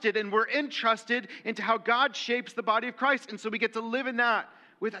trusted and we're entrusted into how God shapes the body of Christ. And so we get to live in that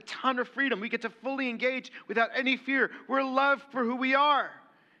with a ton of freedom. We get to fully engage without any fear. We're loved for who we are.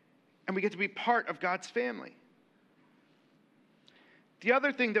 And we get to be part of God's family. The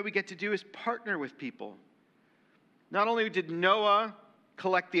other thing that we get to do is partner with people. Not only did Noah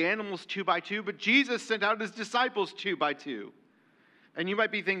collect the animals 2 by 2, but Jesus sent out his disciples 2 by 2. And you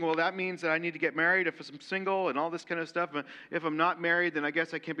might be thinking, well, that means that I need to get married if I'm single and all this kind of stuff. If I'm not married, then I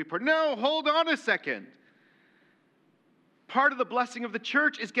guess I can't be part. No, hold on a second. Part of the blessing of the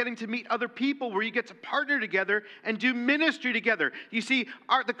church is getting to meet other people where you get to partner together and do ministry together. You see,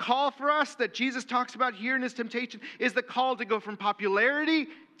 the call for us that Jesus talks about here in his temptation is the call to go from popularity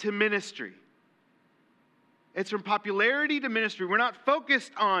to ministry. It's from popularity to ministry. We're not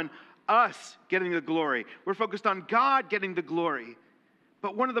focused on us getting the glory. We're focused on God getting the glory.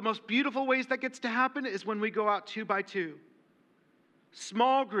 But one of the most beautiful ways that gets to happen is when we go out 2 by 2.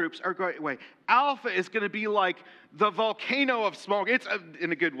 Small groups are a great way. Alpha is going to be like the volcano of small groups. It's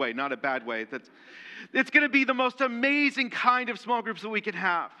in a good way, not a bad way. It's going to be the most amazing kind of small groups that we can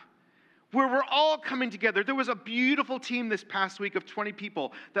have, where we're all coming together. There was a beautiful team this past week of 20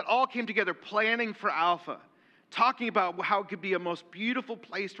 people that all came together planning for Alpha, talking about how it could be a most beautiful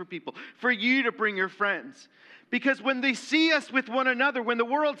place for people, for you to bring your friends. Because when they see us with one another, when the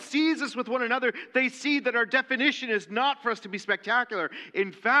world sees us with one another, they see that our definition is not for us to be spectacular.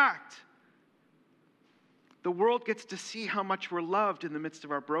 In fact, the world gets to see how much we're loved in the midst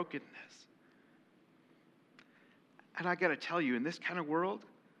of our brokenness. And I got to tell you, in this kind of world,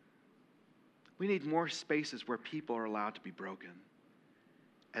 we need more spaces where people are allowed to be broken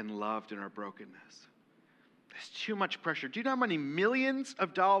and loved in our brokenness. There's too much pressure. Do you know how many millions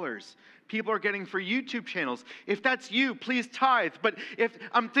of dollars people are getting for YouTube channels? If that's you, please tithe. But if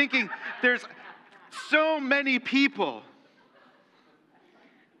I'm thinking there's so many people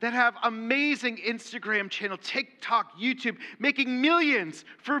that have amazing Instagram channel, TikTok, YouTube, making millions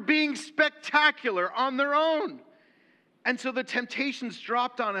for being spectacular on their own. And so the temptations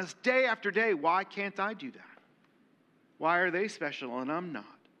dropped on us day after day. Why can't I do that? Why are they special and I'm not?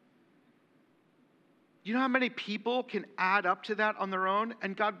 You know how many people can add up to that on their own?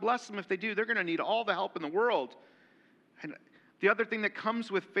 And God bless them if they do. They're going to need all the help in the world. And the other thing that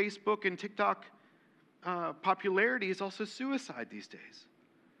comes with Facebook and TikTok popularity is also suicide these days.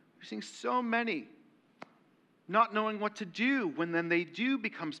 We're seeing so many not knowing what to do when then they do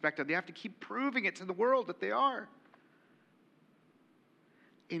become spectacular. They have to keep proving it to the world that they are.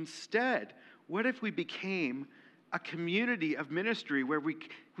 Instead, what if we became a community of ministry where we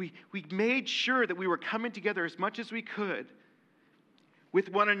made sure that we were coming together as much as we could with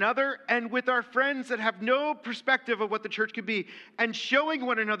one another and with our friends that have no perspective of what the church could be, and showing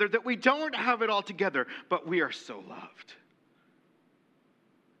one another that we don't have it all together, but we are so loved.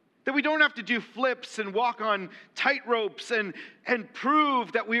 That we don't have to do flips and walk on tightropes and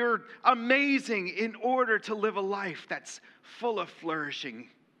prove that we are amazing in order to live a life that's full of flourishing.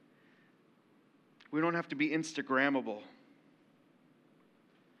 We don't have to be Instagrammable.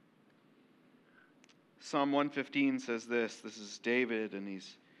 Psalm 115 says this. This is David, and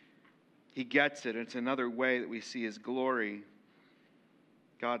he gets it. It's another way that we see his glory,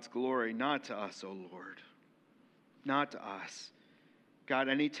 God's glory, not to us, O Lord, not to us. God,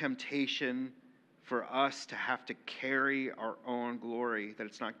 any temptation for us to have to carry our own glory, that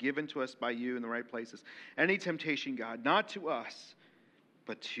it's not given to us by you in the right places. Any temptation, God, not to us,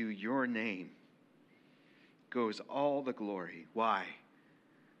 but to your name, goes all the glory. Why?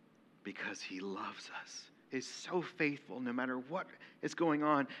 Because he loves us. He's so faithful no matter what is going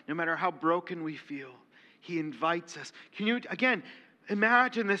on, no matter how broken we feel. He invites us. Can you, again,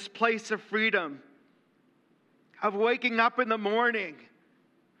 imagine this place of freedom, of waking up in the morning,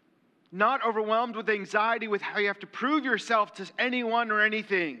 not overwhelmed with anxiety with how you have to prove yourself to anyone or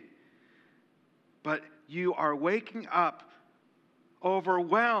anything, but you are waking up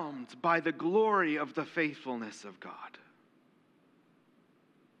overwhelmed by the glory of the faithfulness of God.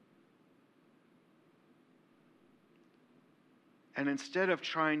 And instead of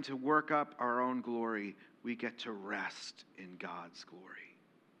trying to work up our own glory, we get to rest in God's glory.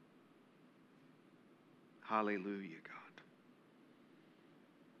 Hallelujah, God.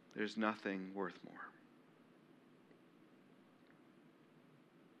 There's nothing worth more.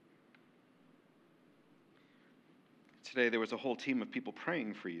 Today there was a whole team of people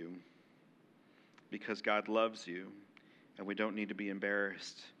praying for you because God loves you, and we don't need to be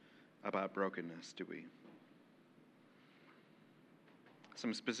embarrassed about brokenness, do we?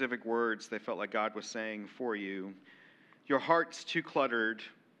 Some specific words they felt like God was saying for you. Your heart's too cluttered,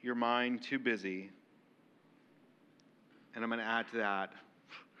 your mind too busy. And I'm going to add to that,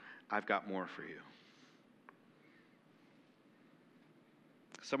 I've got more for you.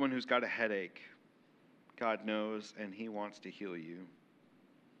 Someone who's got a headache, God knows, and he wants to heal you.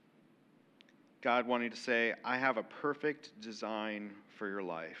 God wanting to say, I have a perfect design for your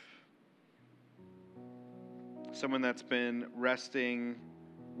life. Someone that's been resting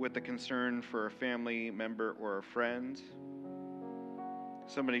with the concern for a family member or a friend.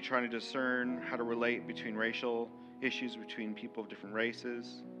 Somebody trying to discern how to relate between racial issues between people of different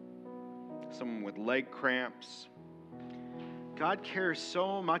races. Someone with leg cramps. God cares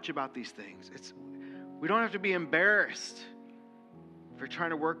so much about these things. We don't have to be embarrassed for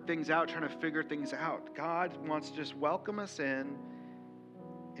trying to work things out, trying to figure things out. God wants to just welcome us in,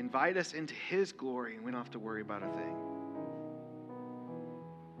 invite us into His glory, and we don't have to worry about a thing.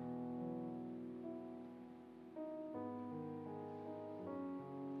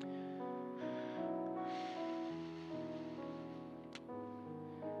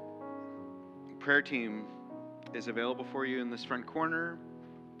 Prayer team is available for you in this front corner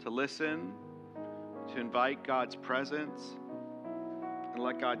to listen, to invite God's presence, and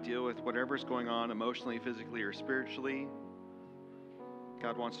let God deal with whatever's going on emotionally, physically, or spiritually.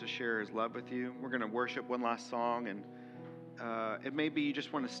 God wants to share His love with you. We're going to worship one last song, and it may be you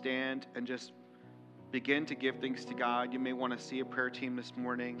just want to stand and just begin to give things to God. You may want to see a prayer team this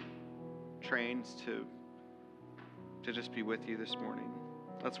morning, trained to just be with you this morning.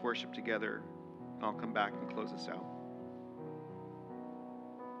 Let's worship together. I'll come back and close us out.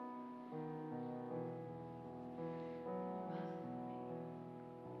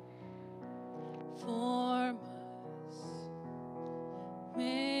 Form us,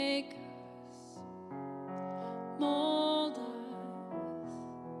 make us, mold us,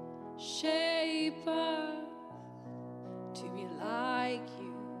 shape us to be like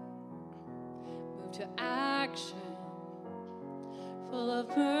you. Move to action, full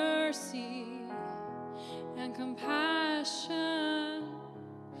of mercy and compassion.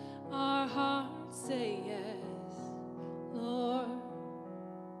 Our hearts say yes, Lord.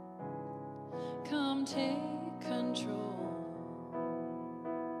 Come take control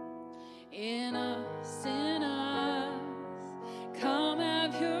in us, in us. Come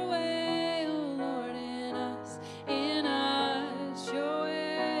have your way, oh Lord, in us, your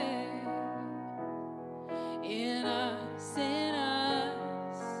way. In us,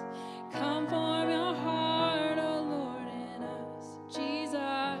 come form your heart, oh Lord, in us.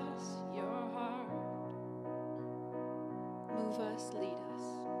 Jesus, your heart. Move us, lead us.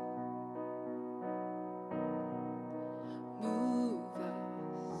 Move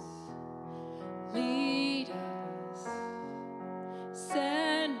us, lead us,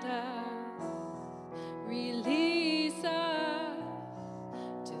 send us, release us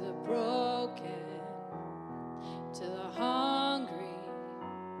to the broken, to the hungry,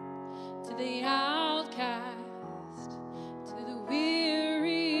 to the outcast, to the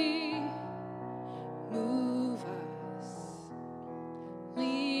weary. Move us,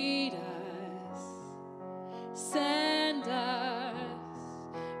 lead us, send us,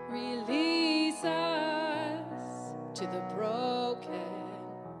 release us to the broken,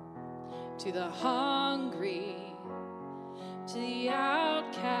 to the hungry, to the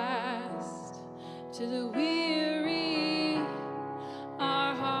outcast, to the weary.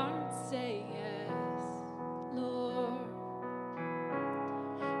 Our hearts say yes, Lord.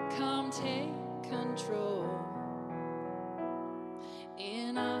 Come take control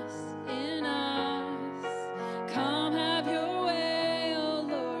in us, in us. Come have your way, oh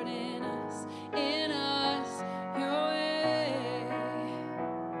Lord, in us, your way.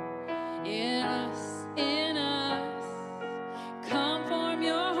 In us, come form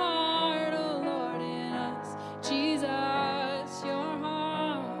your heart, oh Lord, in us. Jesus, your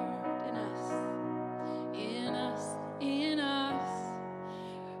heart in us, in us.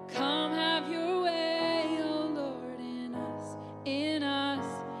 Come have your way, oh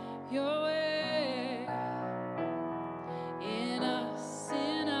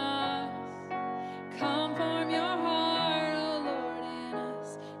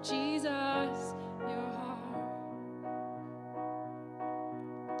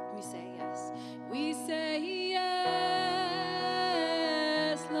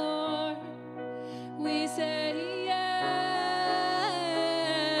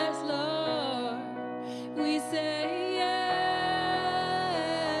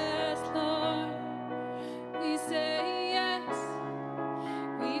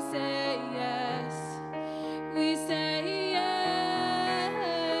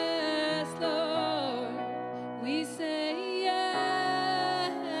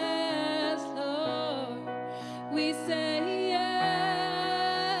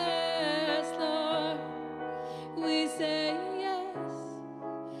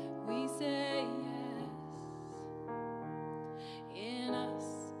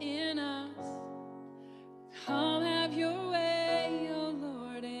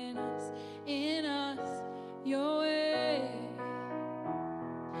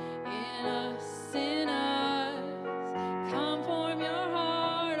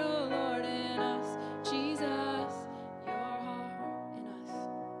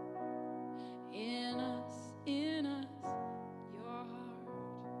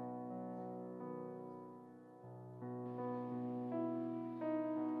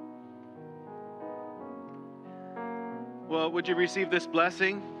Well, would you receive this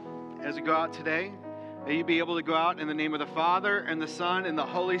blessing as we go out today? That you be able to go out in the name of the Father and the Son and the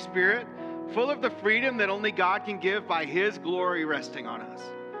Holy Spirit, full of the freedom that only God can give by His glory resting on us.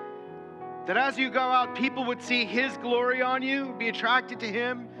 That as you go out, people would see His glory on you, be attracted to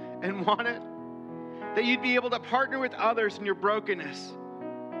Him and want it. That you'd be able to partner with others in your brokenness,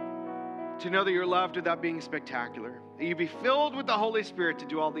 to know that you're loved without being spectacular. That you'd be filled with the Holy Spirit to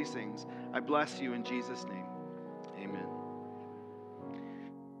do all these things. I bless you in Jesus' name.